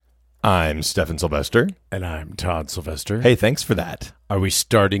I'm Stefan Sylvester. And I'm Todd Sylvester. Hey, thanks for that. Are we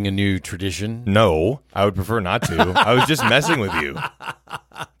starting a new tradition? No, I would prefer not to. I was just messing with you.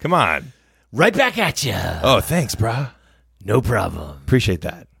 Come on. Right back at you. Oh, thanks, brah. No problem. Appreciate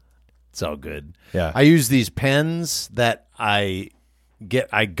that. It's all good. Yeah. I use these pens that I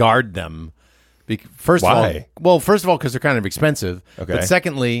guard them. First Why? of all, because they're kind of expensive. Okay. But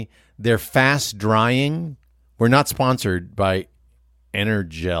secondly, they're fast drying. We're not sponsored by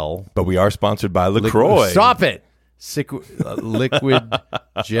Energel. But we are sponsored by LaCroix. Stop it. Liquid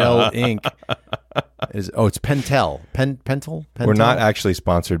gel ink. It's Pentel. Pentel? We're not actually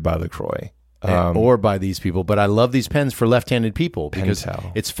sponsored by LaCroix. Or by these people, but I love these pens for left-handed people because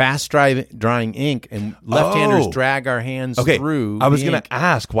Pentel. it's fast-drying ink, and left-handers drag our hands through. I was going to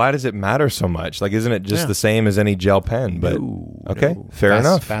ask, why does it matter so much? Like, isn't it just the same as any gel pen? But fair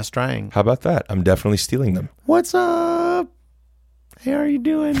enough. Fast-drying. How about that? I'm definitely stealing them. What's up? Hey, how are you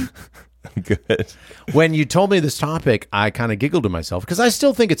doing? Good. When you told me this topic, I kind of giggled to myself because I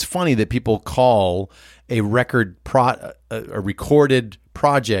still think it's funny that people call a recorded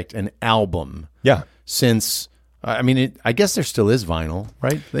project an album. Yeah. Since I guess there still is vinyl,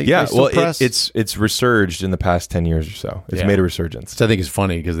 right? They Well, press. it's resurged in the past 10 years or so. It's made a resurgence. So I think it's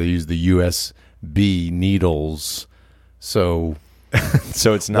funny because they use the USB needles, so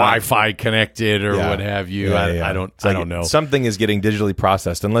it's not Wi-Fi connected or what have you. I don't know. Something is getting digitally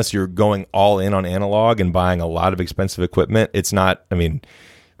processed unless you're going all in on analog and buying a lot of expensive equipment. It's not. I mean,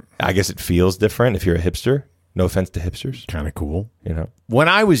 I guess it feels different if you're a hipster. No offense to hipsters. Kind of cool. You know, when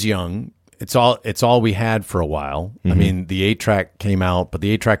I was young, it's all we had for a while. Mm-hmm. I mean, the 8-track came out, but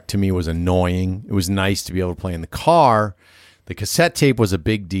the 8-track to me was annoying. It was nice to be able to play in the car. The cassette tape was a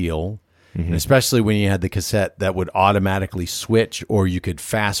big deal. And especially when you had the cassette that would automatically switch, or you could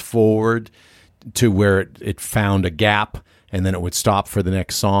fast forward to where it found a gap and then it would stop for the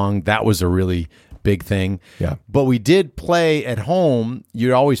next song. That was a really big thing. Yeah. But we did play at home.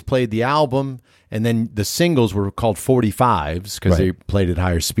 You always played the album, and then the singles were called 45s because they played at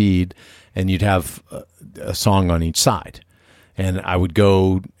higher speed, and you'd have a song on each side. And I would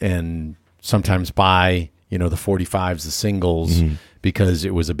go and sometimes buy, the 45s, the singles, because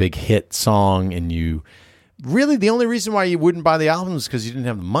it was a big hit song, and really the only reason why you wouldn't buy the album is because you didn't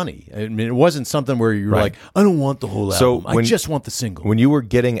have the money. I mean, it wasn't something where you were like, I don't want the whole album. I just want the single. When you were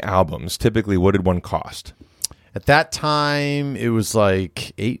getting albums, typically what did one cost? At that time, it was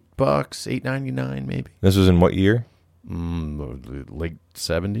like $8, $8.99 maybe. This was in what year? Late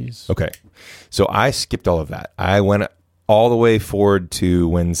 70s. Okay. So I skipped all of that. I went all the way forward to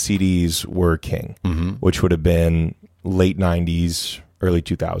when CDs were king, which would have been late 90s, early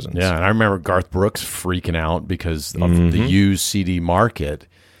 2000s. Yeah, and I remember Garth Brooks freaking out because of the used CD market.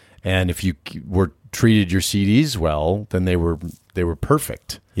 And if you treated your CDs well, then they were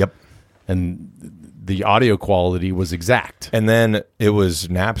perfect. Yep. And the audio quality was exact. And then it was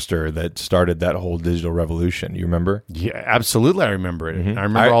Napster that started that whole digital revolution. You remember? Yeah, absolutely. I remember it. I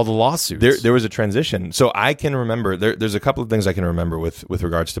remember all the lawsuits. There was a transition. So I can remember, there's a couple of things I can remember with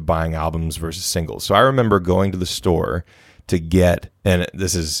regards to buying albums versus singles. So I remember going to the store to get, and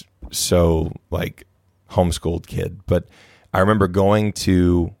this is so like homeschooled kid, but I remember going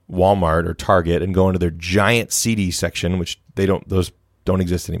to Walmart or Target and going to their giant CD section, which those don't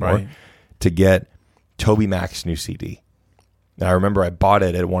exist anymore, to get Toby Mac's new CD. And I remember I bought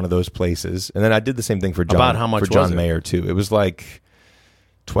it at one of those places, and then I did the same thing for John. About how much for John was it? Mayer too. It was like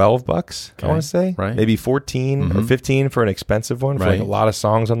 $12, I want to say, maybe 14 or 15 for an expensive one for like a lot of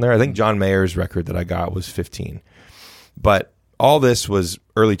songs on there. I think John Mayer's record that I got was 15. But all this was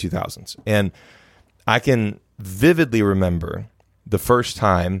early 2000s, and I can vividly remember the first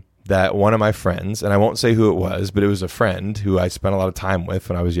time that one of my friends, and I won't say who it was, but it was a friend who I spent a lot of time with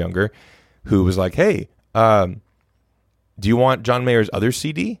when I was younger, who was like, hey, do you want John Mayer's other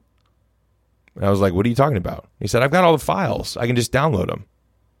CD? And I was like, what are you talking about? He said, I've got all the files. I can just download them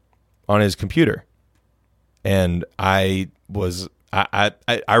on his computer. And I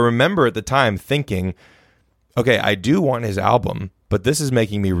remember at the time thinking, okay, I do want his album, but this is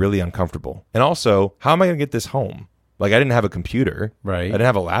making me really uncomfortable. And also, how am I going to get this home? Like, I didn't have a computer. Right. I didn't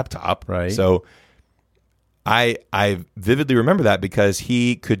have a laptop. Right. So I vividly remember that because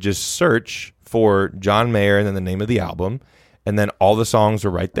he could just search for John Mayer and then the name of the album, and then all the songs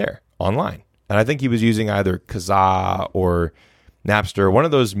were right there online. And I think he was using either Kazaa or Napster, one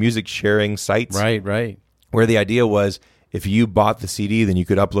of those music sharing sites. Right. Where the idea was if you bought the CD, then you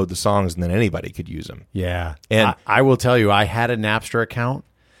could upload the songs and then anybody could use them. Yeah. And I will tell you, I had a Napster account,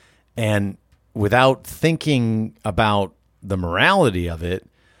 and without thinking about the morality of it,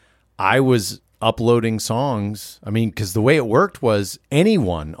 I was uploading songs. I mean, because the way it worked was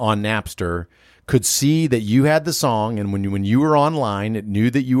anyone on Napster could see that you had the song, and when you were online, it knew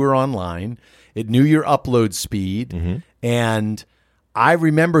that you were online. It knew your upload speed, and I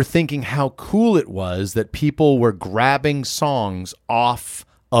remember thinking how cool it was that people were grabbing songs off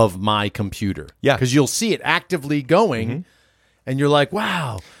of my computer. Yeah, because you'll see it actively going. And you're like,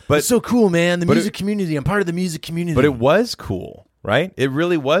 wow, it's so cool, man. The music community. I'm part of the music community. But it was cool, right? It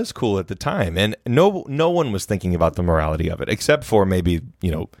really was cool at the time. And no one was thinking about the morality of it, except for maybe,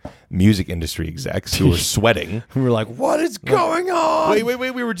 music industry execs who were sweating. We were like, what is going on? Wait.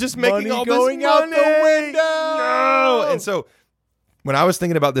 We were just making all this money. Out the window. No. And so when I was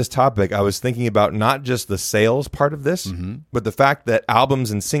thinking about this topic, I was thinking about not just the sales part of this, but the fact that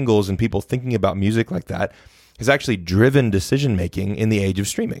albums and singles and people thinking about music like that has actually driven decision-making in the age of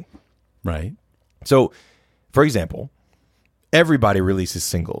streaming. Right. So, for example, everybody releases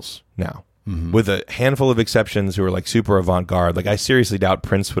singles now, with a handful of exceptions who are like super avant-garde. Like, I seriously doubt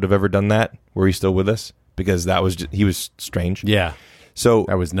Prince would have ever done that. Were he still with us? Because he was strange. Yeah. So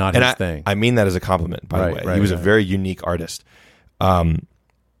that was not his thing. I mean that as a compliment, by the way. He was a very unique artist.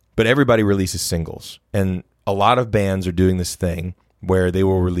 But everybody releases singles. And a lot of bands are doing this thing where they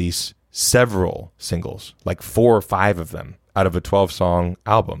will release several singles, like 4 or 5 of them out of a 12-song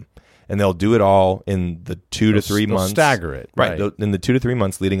album. And they'll do it all in the 2 to 3 months. Stagger it. Right. In the 2 to 3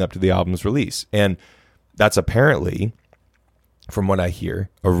 months leading up to the album's release. And that's apparently, from what I hear,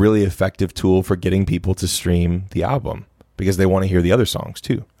 a really effective tool for getting people to stream the album because they want to hear the other songs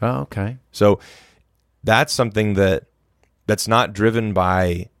too. Oh, okay. So that's something that's not driven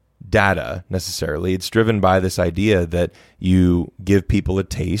by data necessarily. It's driven by this idea that you give people a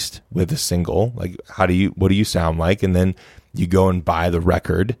taste with a single, like what do you sound like, and then you go and buy the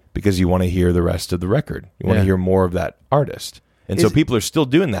record because you want to hear the rest of the record. You want to hear more of that artist. And so people are still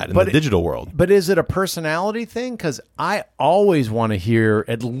doing that in the digital world. But is it a personality thing? Because I always want to hear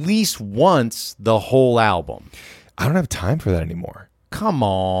at least once the whole album. I don't have time for that anymore. Come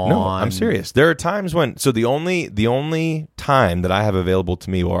on. No, I'm serious. There are times when, so the only time that I have available to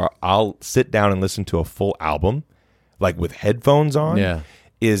me where I'll sit down and listen to a full album, like with headphones on,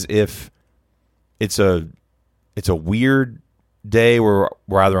 is if it's a weird day where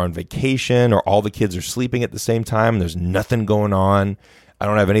we're either on vacation or all the kids are sleeping at the same time and there's nothing going on. I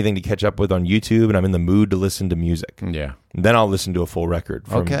don't have anything to catch up with on YouTube, and I'm in the mood to listen to music. Yeah. And then I'll listen to a full record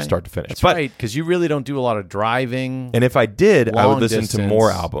from start to finish. That's right, because you really don't do a lot of driving. And if I did, I would listen to more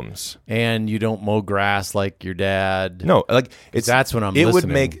albums. And you don't mow grass like your dad. No, like that's when I'm listening. It would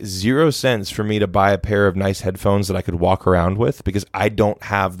make zero sense for me to buy a pair of nice headphones that I could walk around with because I don't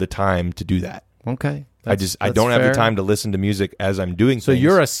have the time to do that. Okay. I don't have the time to listen to music as I'm doing things. So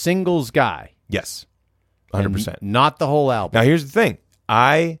you're a singles guy. Yes. 100%. Not the whole album. Now here's the thing.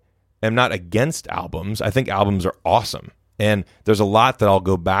 I am not against albums. I think albums are awesome. And there's a lot that I'll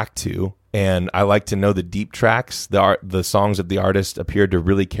go back to. And I like to know the deep tracks, the songs that the artist appeared to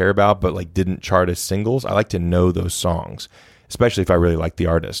really care about, but like didn't chart as singles. I like to know those songs, especially if I really like the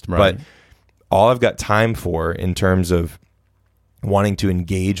artist. Right. But all I've got time for in terms of wanting to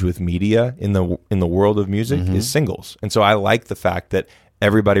engage with media in the world of music is singles. And so I like the fact that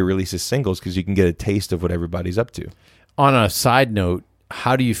everybody releases singles because you can get a taste of what everybody's up to. On a side note,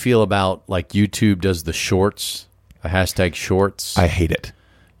 how do you feel about like YouTube does the shorts, the hashtag shorts? I hate it.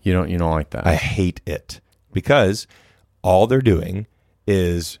 You don't like that? I hate it because all they're doing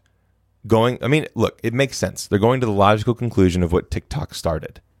is going. I mean, look, it makes sense. They're going to the logical conclusion of what TikTok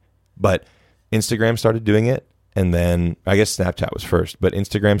started, but Instagram started doing it, and then I guess Snapchat was first, but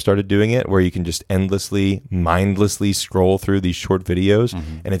Instagram started doing it where you can just endlessly, mindlessly scroll through these short videos,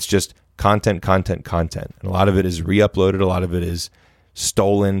 and it's just content. And a lot of it is re-uploaded. A lot of it is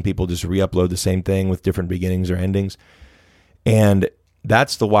stolen. People just re-upload the same thing with different beginnings or endings. And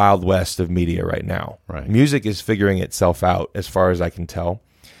that's the Wild West of media right now. Right. Music is figuring itself out as far as I can tell.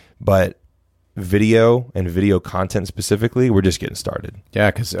 But video and video content specifically, we're just getting started.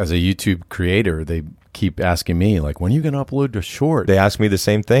 Yeah, because as a YouTube creator, they keep asking me, like, when are you going to upload to short? They ask me the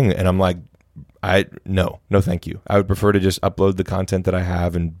same thing, and I'm like, no, thank you. I would prefer to just upload the content that I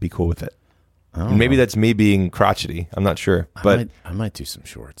have and be cool with it. And maybe that's me being crotchety. I'm not sure. But I might do some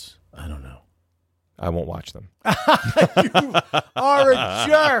shorts. I don't know. I won't watch them. You are a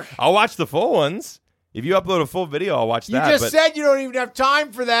jerk. I'll watch the full ones. If you upload a full video, I'll watch that. You just said you don't even have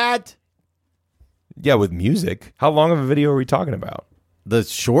time for that. Yeah, with music. How long of a video are we talking about? The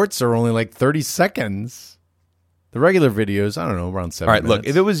shorts are only like 30 seconds. The regular videos, I don't know, around 7 minutes. All right, look,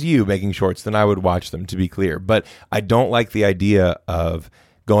 if it was you making shorts, then I would watch them, to be clear. But I don't like the idea of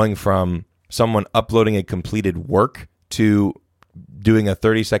going from someone uploading a completed work to doing a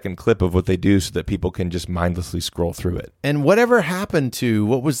 30-second clip of what they do so that people can just mindlessly scroll through it. And whatever happened to,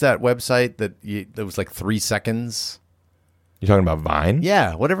 what was that website that was like 3 seconds? You're talking about Vine?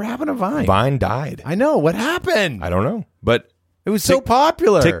 Yeah. Whatever happened to Vine? Vine died. I know. What happened? I don't know. But it was so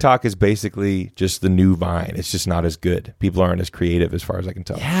popular. TikTok is basically just the new Vine. It's just not as good. People aren't as creative as far as I can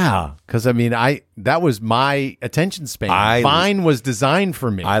tell. Yeah. Because, I mean, that was my attention span. Vine was designed for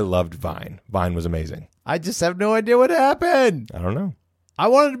me. I loved Vine. Vine was amazing. I just have no idea what happened. I don't know. I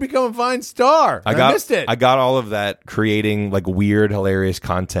wanted to become a Vine star. I missed it. I got all of that creating like weird, hilarious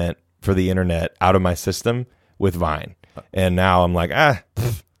content for the internet out of my system with Vine. And now I'm like,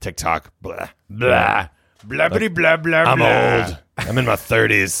 TikTok, blah, blah. Blah, blah, blah, blah, I'm old. I'm in my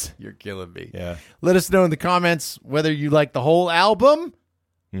 30s. You're killing me. Yeah. Let us know in the comments whether you like the whole album,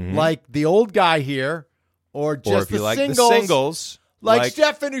 like the old guy here, or just if you like singles. The singles. Like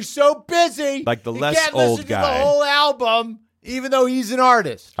Stefan, who's so busy. Like the he less can't old listen guy. To the whole album, even though he's an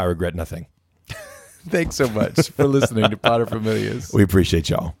artist. I regret nothing. Thanks so much for listening to Paterfamilias. We appreciate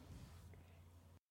y'all.